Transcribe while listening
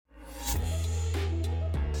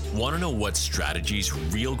Want to know what strategies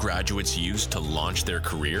real graduates use to launch their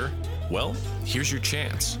career? Well, here's your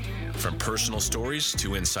chance. From personal stories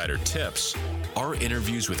to insider tips, our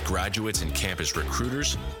interviews with graduates and campus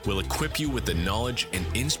recruiters will equip you with the knowledge and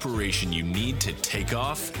inspiration you need to take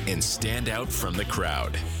off and stand out from the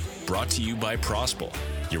crowd. Brought to you by Prospel,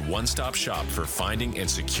 your one-stop shop for finding and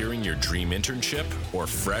securing your dream internship or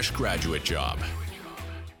fresh graduate job.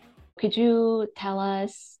 Could you tell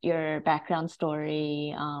us your background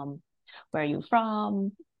story? Where are you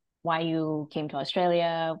from? Why you came to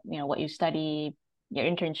Australia? What you study, your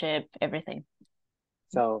internship, everything.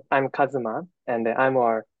 So I'm Kazuma, and I'm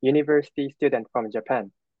a university student from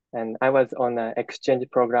Japan. And I was on an exchange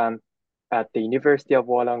program at the University of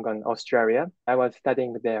Wollongong, Australia. I was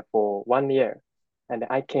studying there for 1 year, and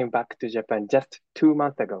I came back to Japan just 2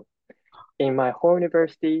 months ago. In my home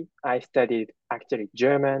university, I studied actually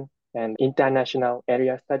German and international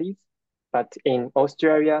area studies. But in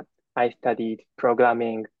Australia, I studied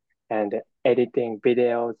programming and editing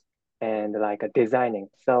videos and designing.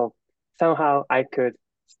 So somehow I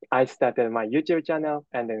started my YouTube channel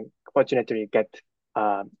and then fortunately get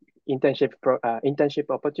internship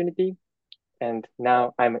opportunity. And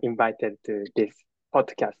now I'm invited to this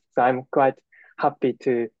podcast. So I'm quite happy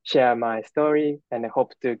to share my story and I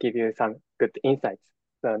hope to give you some good insights.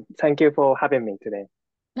 So thank you for having me today.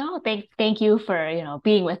 No, thank you for,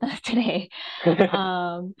 being with us today.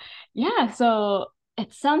 Yeah, so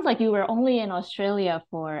it sounds like you were only in Australia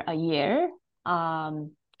for a year,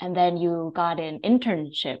 and then you got an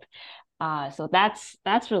internship. So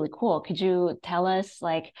that's really cool. Could you tell us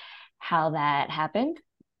how that happened?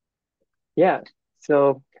 Yeah,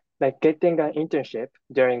 so getting an internship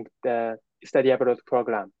during the study abroad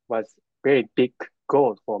program was very big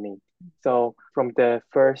goal for me. So from the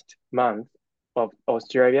first month of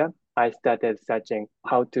Australia, I started searching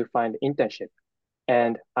how to find internship.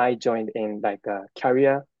 And I joined in a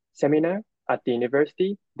career seminar at the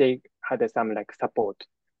university. They had some support.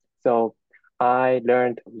 So I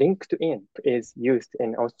learned LinkedIn is used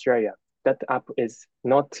in Australia. That app is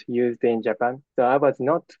not used in Japan. So I was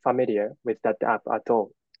not familiar with that app at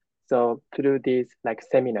all. So through this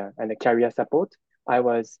seminar and the career support, I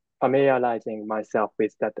was familiarizing myself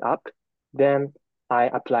with that app. Then I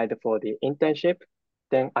applied for the internship.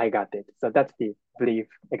 Then I got it. So that's the brief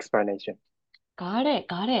explanation. Got it,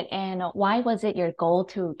 got it. And why was it your goal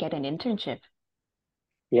to get an internship?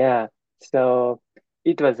 Yeah, so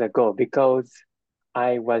it was a goal because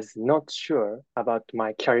I was not sure about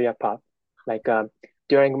my career path. Like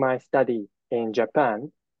during my study in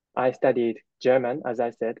Japan, I studied German, as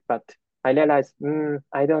I said, but I realized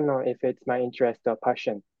I don't know if it's my interest or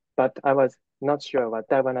passion, but I was not sure what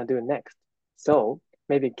I want to do next. So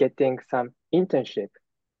maybe getting some internship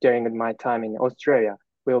during my time in Australia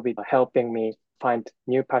will be helping me find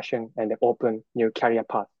new passion and open new career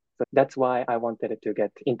path. So that's why I wanted to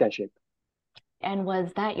get internship. And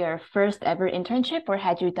was that your first ever internship, or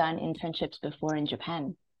had you done internships before in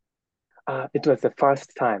Japan? It was the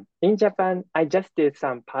first time. In Japan, I just did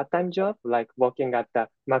some part-time job, like working at the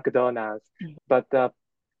McDonald's, but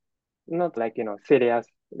not serious,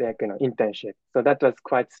 internship. So that was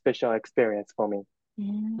quite special experience for me.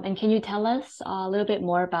 And can you tell us a little bit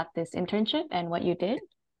more about this internship and what you did?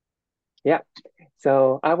 Yeah.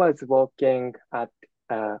 So I was working at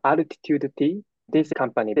Altitude Tea. This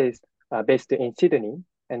company is based in Sydney,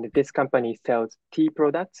 and this company sells tea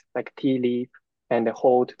products like tea leaf and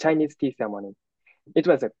hold Chinese tea ceremony. It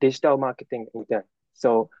was a digital marketing intern.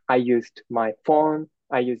 So I used my phone,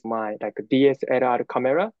 I used my DSLR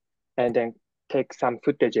camera, and then take some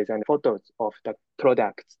footages and photos of the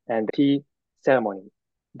products and tea ceremony.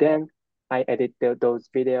 Then I edit those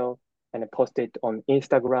videos and post it on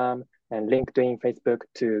Instagram and LinkedIn, Facebook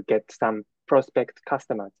to get some prospect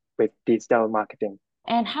customers with digital marketing.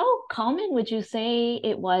 And how common would you say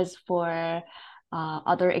it was for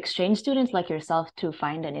other exchange students like yourself to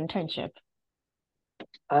find an internship?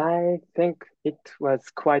 I think it was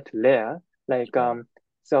quite rare.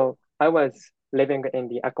 So I was living in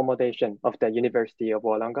the accommodation of the University of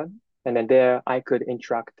Wollongong, and then there I could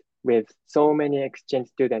interact with so many exchange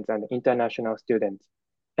students and international students.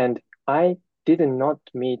 And I did not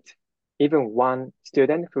meet even one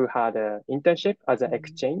student who had an internship as an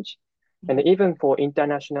exchange. And even for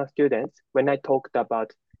international students, when I talked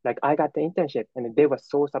about I got the internship and they were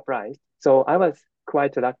so surprised. So I was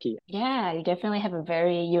quite lucky. Yeah, you definitely have a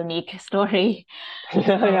very unique story.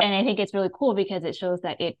 Yeah, And I think it's really cool because it shows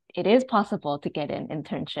that it is possible to get an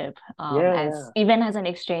internship as yeah. even as an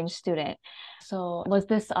exchange student. So was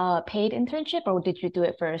this a paid internship or did you do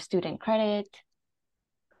it for student credit?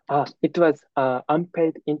 It was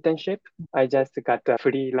unpaid internship. I just got a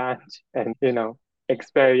free lunch and,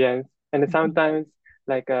 experience. And Mhm. sometimes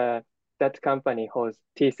like that company hosts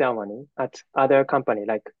tea ceremony at other company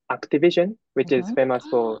like Activision, which is Mhm. famous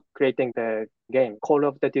for creating the game Call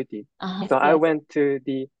of the Duty. Yes, So I yes. went to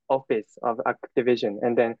the office of Activision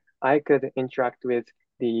and then I could interact with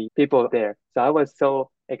the people there. So I was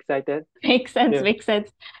so excited. Makes sense, Yeah, makes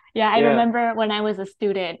sense. Yeah, I yeah. remember when I was a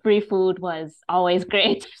student, free food was always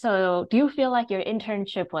great. So, do you feel like your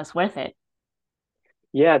internship was worth it?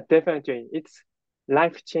 Yeah, definitely. It's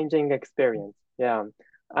life-changing experience. Yeah.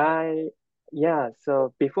 I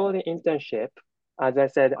so before the internship, as I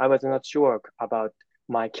said, I was not sure about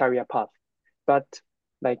my career path. But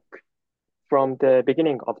like from the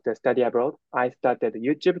beginning of the study abroad, I started a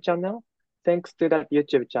YouTube channel. Thanks to that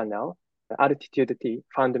YouTube channel, Altitude T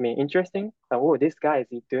found me interesting. Oh, this guy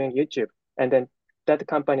is doing YouTube. And then that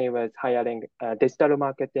company was hiring a digital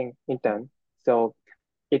marketing intern. So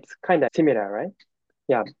it's kind of similar, right?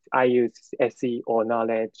 Yeah, I use SEO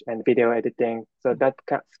knowledge and video editing. So that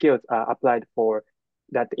skills are applied for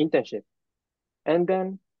that internship. And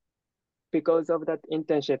then because of that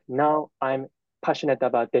internship, now I'm passionate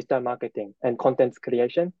about digital marketing and content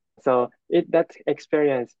creation. So that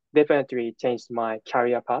experience definitely changed my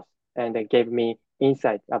career path and it gave me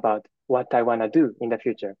insight about what I want to do in the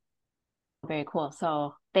future. Very cool.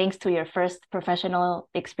 So, thanks to your first professional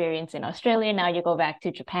experience in Australia, now you go back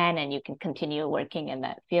to Japan and you can continue working in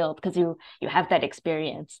that field because you have that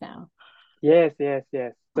experience now. Yes, yes,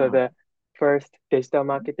 yes. So Oh, the first digital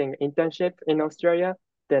marketing internship in Australia,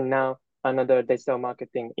 then now another digital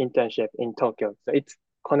marketing internship in Tokyo. So it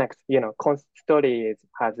connects, story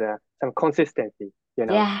has some consistency.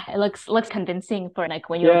 yeah, it looks convincing for like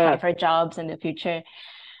when you apply Yeah. for jobs in the future.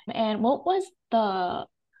 And what was the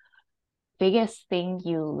biggest thing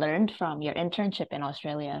you learned from your internship in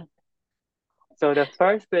Australia? So the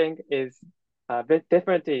first thing is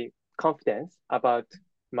definitely confidence about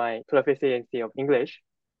my proficiency of English,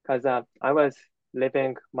 because I was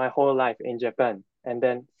living my whole life in Japan and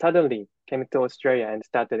then suddenly came to Australia and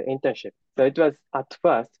started internship. So it was at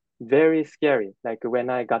first very scary. Like when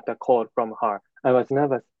I got the call from her, I was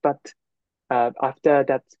nervous, but after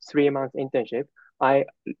that 3 months internship, I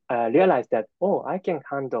realized that, oh, I can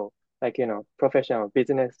handle like, professional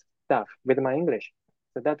business stuff with my English.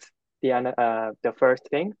 So that's the first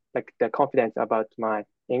thing, like the confidence about my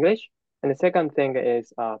English. And the second thing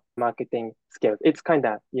is marketing skills. It's kind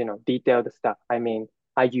of, detailed stuff. I mean,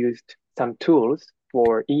 I used some tools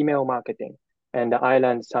for email marketing and I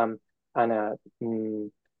learned some uh, mm,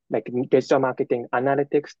 like digital marketing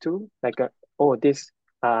analytics tool, like, oh, this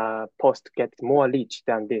post gets more reach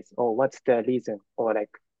than this, or what's the reason, or like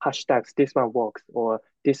hashtags, this one works, or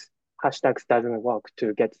this hashtags doesn't work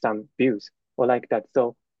to get some views, or like that.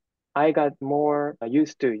 So I got more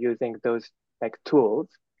used to using those like tools,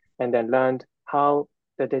 and then learned how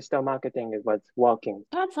the digital marketing was working.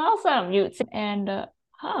 That's awesome.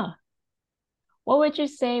 Huh, what would you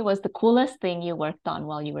say was the coolest thing you worked on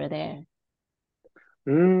while you were there?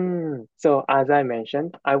 So as I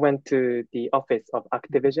mentioned, I went to the office of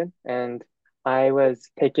Activision and I was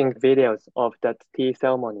taking videos of that tea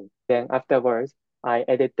ceremony. Then afterwards, I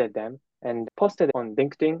edited them and posted on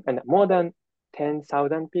LinkedIn, and more than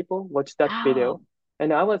 10,000 people watched that video. Wow.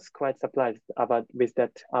 And I was quite surprised about with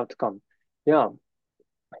that outcome. Yeah,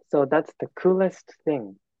 so that's the coolest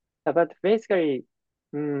thing. But basically,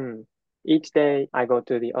 mm, each day I go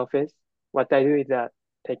to the office, what I do is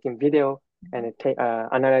taking video and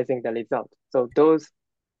analyzing the result. So those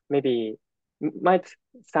maybe might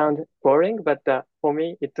sound boring, but for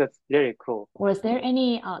me, it was very cool. Was there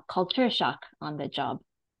any culture shock on the job?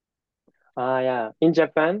 Yeah, in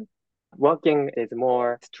Japan, working is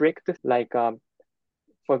more strict. Like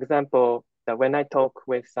for example, that when I talk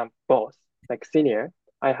with some boss, like senior,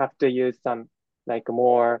 I have to use some like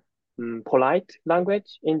more polite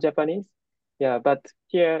language in Japanese. Yeah, but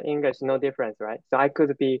here English, no difference, right? So I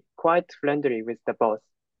could be quite friendly with the boss.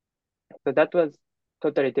 So that was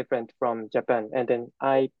totally different from Japan. And then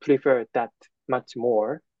I prefer that much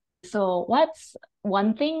more. So, what's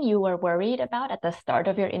one thing you were worried about at the start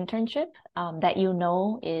of your internship, that you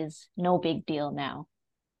know is no big deal now?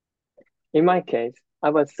 In my case,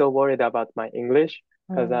 I was so worried about my English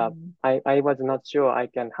because Mm. I was not sure I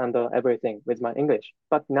can handle everything with my English.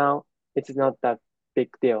 But now it's not that big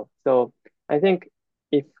deal. So I think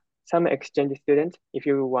if some exchange students, if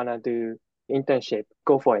you want to do internship,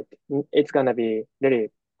 go for it. It's gonna be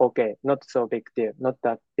really okay. Not so big deal. Not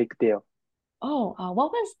that big deal. Oh,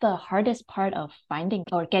 what was the hardest part of finding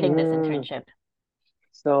or getting this Mm, internship?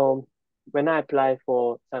 so when I apply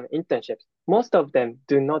for some internships, most of them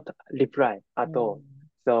do not reply at all. Mm.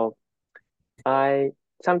 So I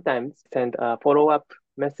sometimes send a follow-up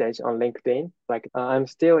message on LinkedIn, like I'm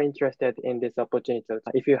still interested in this opportunity. So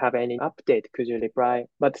if you have any update, could you reply?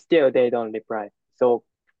 But still they don't reply. So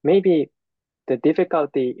maybe the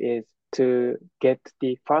difficulty is to get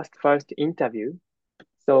the first interview.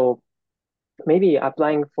 So maybe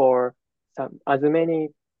applying for some as many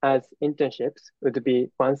as internships would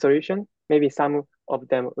be one solution. Maybe some of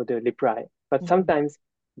them would reply, but Mhm. sometimes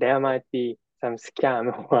there might be some scam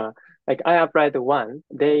or like I applied one,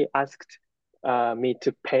 they asked me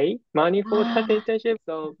to pay money for that Ah. internship.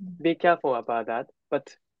 So be careful about that.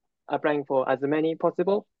 But applying for as many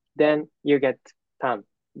possible, then you get some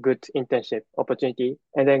good internship opportunity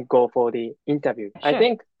and then go for the interview. I Sure.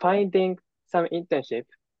 think finding some internship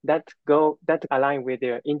that align with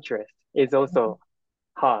your interest is Mhm. also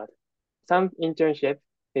hard. Some internship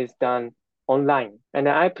is done online, and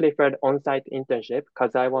I preferred on-site internship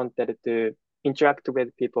because I wanted to interact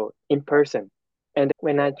with people in person. And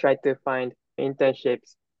when I tried to find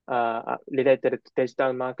internships related to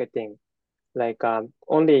digital marketing, like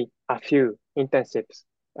only a few internships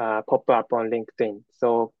pop up on LinkedIn.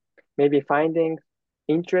 So maybe finding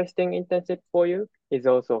interesting internship for you is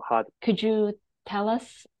also hard. Could you tell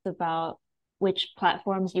us about which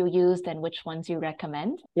platforms you used and which ones you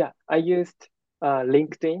recommend? Yeah, I used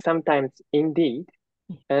LinkedIn, sometimes Indeed,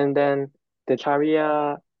 and then the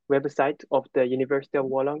career website of the University of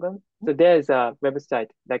Wollongong. So there's a website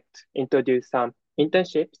that introduce some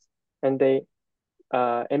internships, and they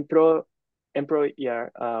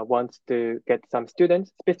employer wants to get some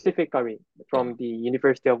students specifically from the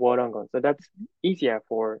University of Wollongong. So that's easier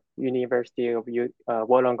for University of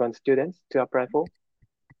Wollongong students to apply for.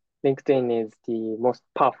 LinkedIn is the most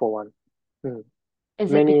powerful one. Hmm.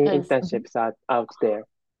 Is it Many because internships are out there.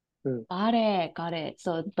 Hmm. got it, got it.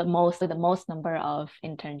 So the most number of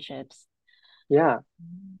internships. Yeah,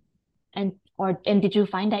 And did you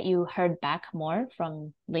find that you heard back more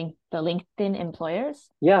from the LinkedIn employers?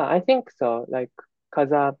 yeah, I think so. Like, cause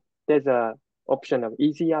there's a option of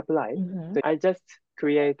easy apply. Mm-hmm. So I just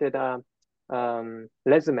created a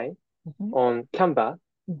resume Mm-hmm. on Canva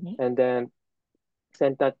Mm-hmm. and then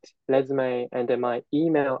sent that resume and then my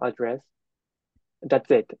email address. That's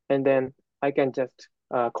it. And then I can just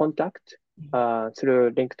contact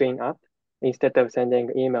through LinkedIn app instead of sending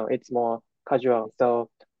email. It's more casual. So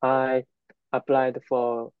I applied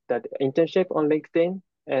for that internship on LinkedIn,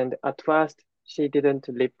 and at first she didn't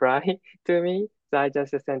reply to me. So I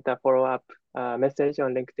just sent a follow-up message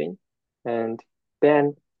on LinkedIn, and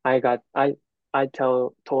then I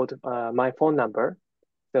told my phone number.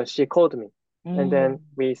 So she called me, and then Mm.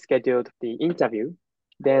 we scheduled the interview.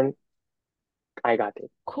 Then I got it.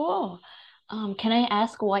 Cool. Can I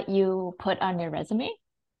ask what you put on your resume?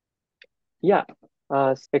 Yeah,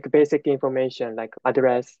 like basic information like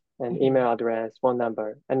address and Mhm. email address, phone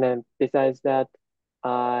number. And then besides that,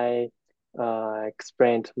 I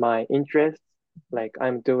explained my interests, like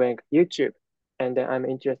I'm doing YouTube and then I'm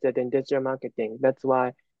interested in digital marketing. That's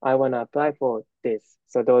why I want to apply for this.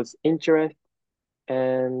 So those interests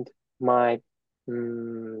and my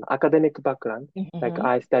academic background, like Mhm.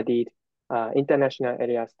 I studied international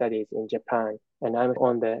area studies in Japan and I'm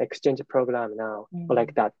on the exchange program now,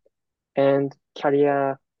 like Mm. that and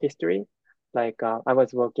career history. Like I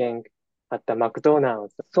was working at the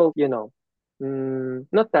McDonald's. So,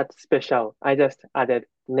 not that special. I just added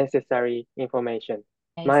necessary information.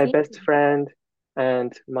 I My see. best friend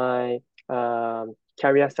and my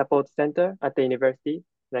career support center at the university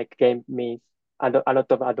like gave me a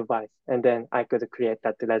lot of advice and then I could create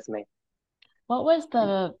that resume. What was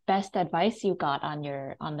the best advice you got on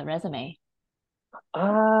the resume?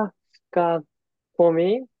 Ah, God, for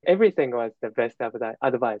me, everything was the best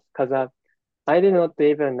advice because I did not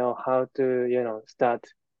even know how to, start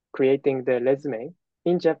creating the resume.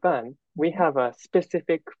 In Japan, we Mhm. have a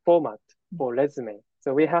specific format for resume.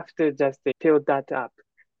 So we have to just fill that up.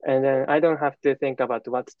 And then I don't have to think about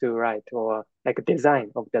what to write or like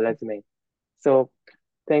design of the resume. So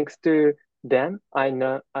thanks to them, I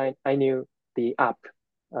knew the app,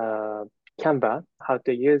 uh, Canva, how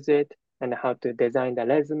to use it and how to design the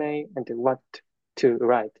resume and what to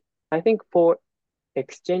write. I think for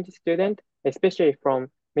exchange student, especially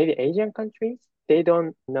from maybe Asian countries, they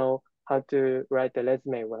don't know how to write a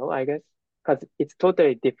resume well, I guess, because it's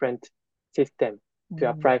totally different system to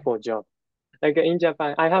apply Mm. for job. Like in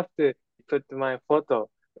Japan, I have to put my photo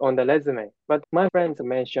on the resume, but my friends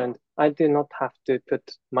mentioned I do not have to put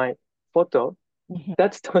my photo. Mhm.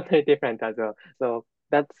 That's totally different as well. So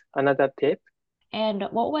that's another tip. And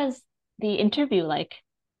what was the interview like?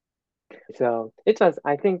 So it was,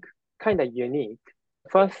 I think, kind of unique.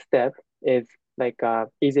 First step is like a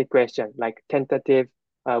easy question, like tentative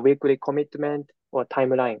weekly commitment or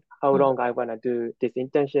timeline. How Mm. long I want to do this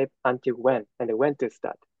internship, until when, and when to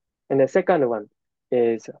start. And the second one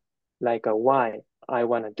is like why I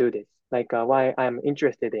want to do this, like why I'm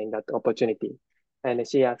interested in that opportunity. And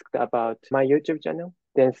she asked about my YouTube channel.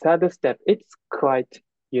 Then third step, it's quite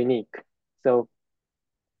unique. So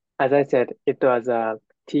as I said, it was a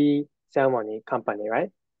tea ceremony company,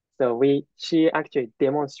 right? So she actually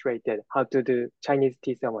demonstrated how to do Chinese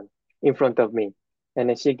tea ceremony in front of me. And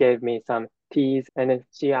then she gave me some teas, and then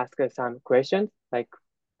she asked us some questions like,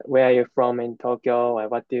 where are you from in Tokyo, or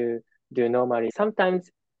what do you do normally? Sometimes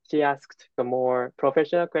she asked the more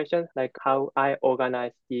professional questions, like how I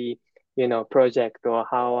organize the, project, or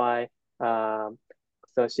how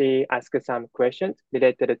so she asked some questions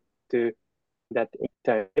related to that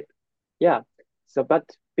internship. Yeah. So, but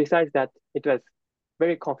besides that, it was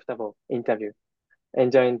very comfortable interview,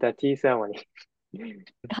 enjoying the tea ceremony.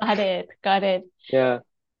 Got it. Got it. Yeah.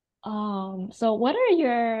 So what are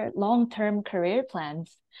your long-term career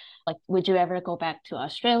plans? Like, would you ever go back to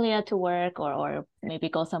Australia to work or maybe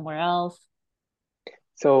go somewhere else?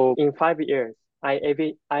 So in 5 years,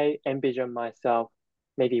 I envision myself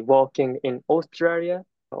maybe working in Australia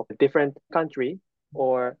or a different country,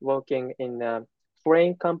 or working in a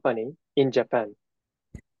foreign company in Japan.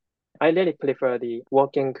 I really prefer the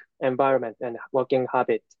working environment and working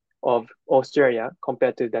habit of Australia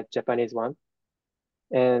compared to the Japanese one.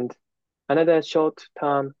 And another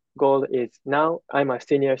short-term goal is, now I'm a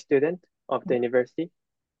senior student of the university.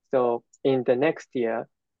 So in the next year,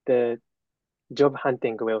 the job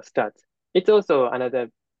hunting will start. It's also another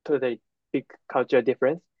totally big cultural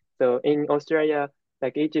difference. So in Australia,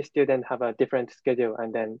 like each student have a different schedule,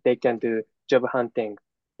 and then they can do job hunting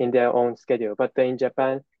in their own schedule. But in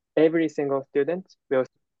Japan, every single student will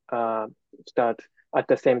uh, start at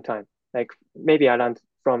the same time, like maybe around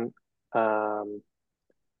from um,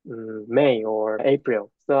 May or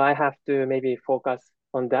April. So I have to maybe focus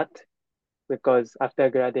on that, because after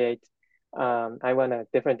graduate, I wanna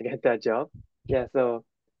definitely get a job. Yeah, so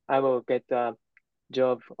I will get a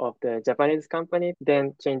job of the Japanese company,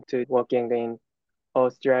 then change to working in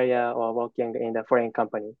Australia or working in the foreign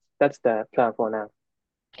company. That's the plan for now.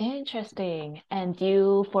 Interesting. And do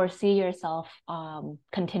you foresee yourself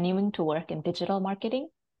continuing to work in digital marketing?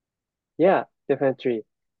 Yeah, definitely.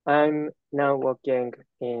 I'm now working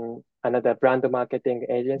in another brand marketing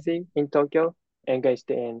agency in Tokyo, engaged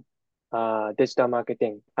in digital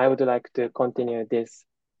marketing. I would like to continue this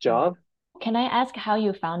job. Can I ask how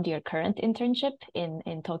you found your current internship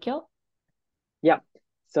in Tokyo? Yeah,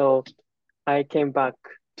 so I came back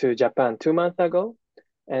to Japan 2 months ago,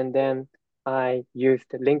 and then I used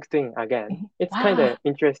LinkedIn again. Mhm. It's kind of Wow.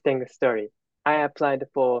 interesting story. I applied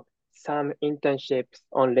for some internships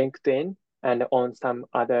on LinkedIn and on some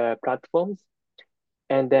other platforms,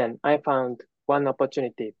 and then I found one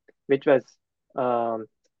opportunity, which was um,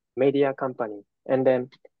 media company, and then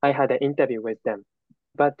I had an interview with them.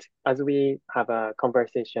 But as we have a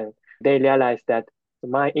conversation, they realized that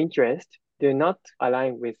my interests do not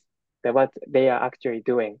align with what they are actually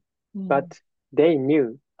doing. Mm. But they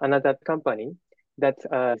knew another company that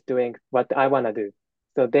is doing what I want to do.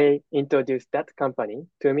 So they introduced that company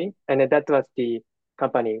to me, and that was the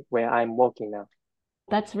company where I'm working now.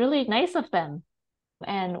 That's really nice of them.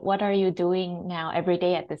 And what are you doing now every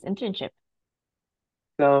day at this internship?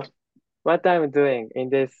 So what I'm doing in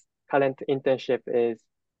this current internship is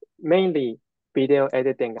mainly video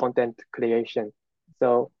editing, content creation.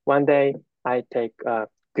 So one day I take a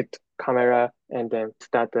good camera and then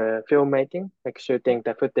start filmmaking, like shooting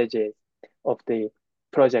the footages of the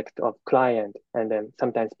project of client, and then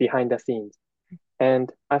sometimes behind the scenes.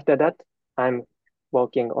 And after that, I'm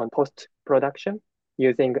working on post production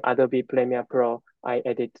using Adobe Premiere Pro. I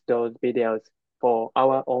edit those videos for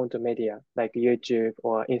our own media like YouTube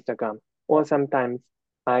or Instagram, or sometimes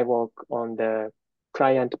I work on the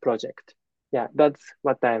client project. Yeah, that's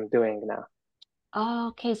what I'm doing now. Oh,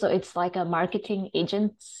 okay, so it's like a marketing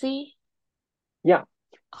agency. Yeah.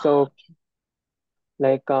 Oh, So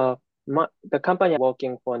like the company I'm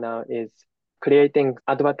working for now is creating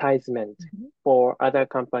advertisement mhm. for other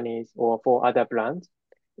companies or for other brands.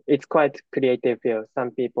 It's quite creative field.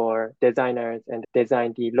 Some people are designers and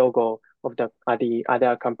design the logo of the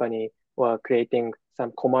other company, or creating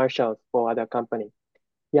some commercials for other company.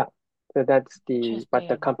 Yeah. So that's the what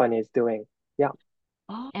the Interesting. company is doing. Yeah.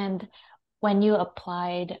 Oh, and when you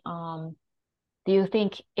applied, do you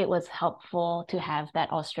think it was helpful to have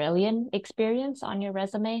that Australian experience on your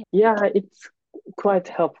resume? Yeah, it's quite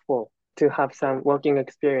helpful. to have some working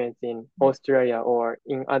experience in Australia or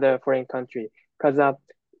in other foreign country. Because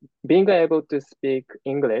being able to speak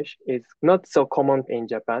English is not so common in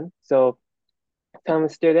Japan. So some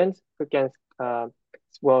students who can uh,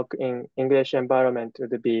 work in English environment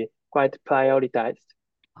would be quite prioritized.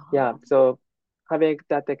 Yeah, Oh. so having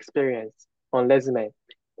that experience on resume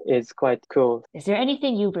is quite cool. Is there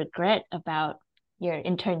anything you regret about your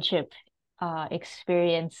internship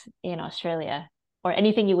experience in Australia, or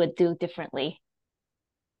anything you would do differently?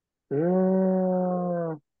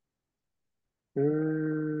 Mm,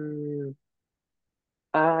 mm,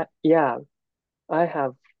 yeah, I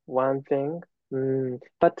have one thing,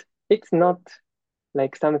 but it's not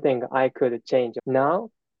like something I could change. Now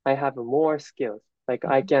I have more skills. Like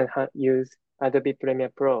I Mhm. can use Adobe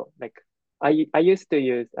Premiere Pro. Like I used to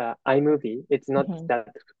use iMovie. It's not Mhm. that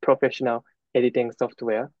professional editing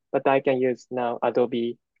software, but I can use now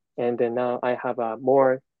Adobe, and then now I have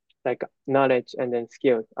more like knowledge and then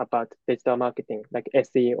skills about digital marketing, like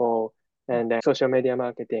SEO and then social media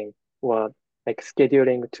marketing, or like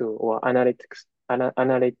scheduling tool or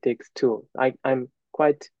analytics tool. I'm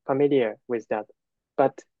quite familiar with that.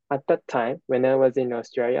 But at that time, when I was in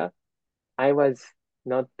Australia, I was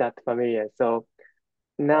not that familiar. So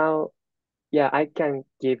now, yeah, I can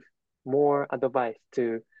give more advice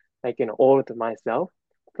to old myself.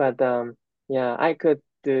 But yeah, I could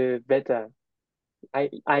do better. I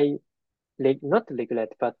not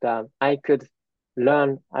regret, but I could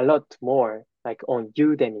learn a lot more, like on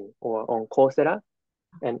Udemy or on Coursera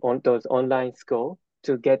and on those online school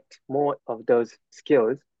to get more of those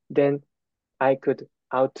skills. Then I could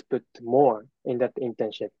output more in that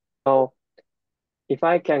internship. So if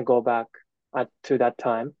I can go back to that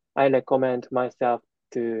time, I recommend myself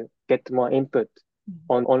to get more input Mhm.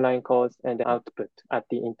 on online course and output at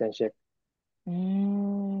the internship.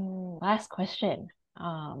 Last question.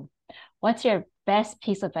 What's your best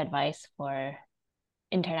piece of advice for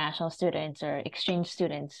international students or exchange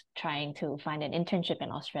students trying to find an internship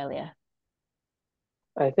in Australia?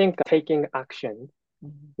 I think taking action.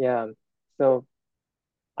 Mhm. Yeah. So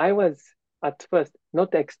I was at first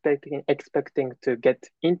not expecting to get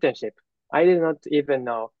internship. I did not even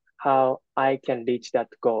know how I can reach that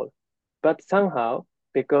goal. But somehow,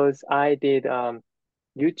 because I did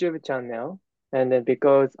YouTube channel, and then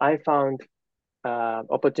because I found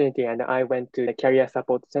opportunity and I went to the career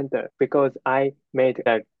support center because I made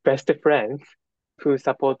a best friends who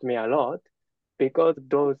support me a lot because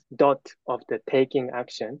those dots of the taking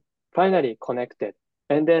action finally connected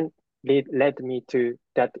and then led me to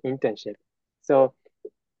that internship. So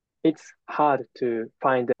it's hard to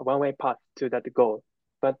find a one-way path to that goal.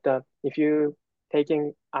 But if you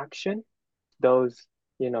taking action, those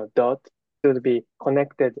dots should be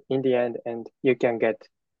connected in the end, and you can get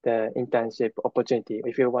the internship opportunity.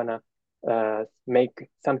 If you wanna make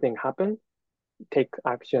something happen, take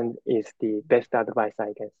action is the best advice,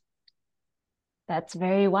 I guess. That's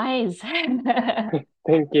very wise.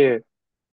 Thank you.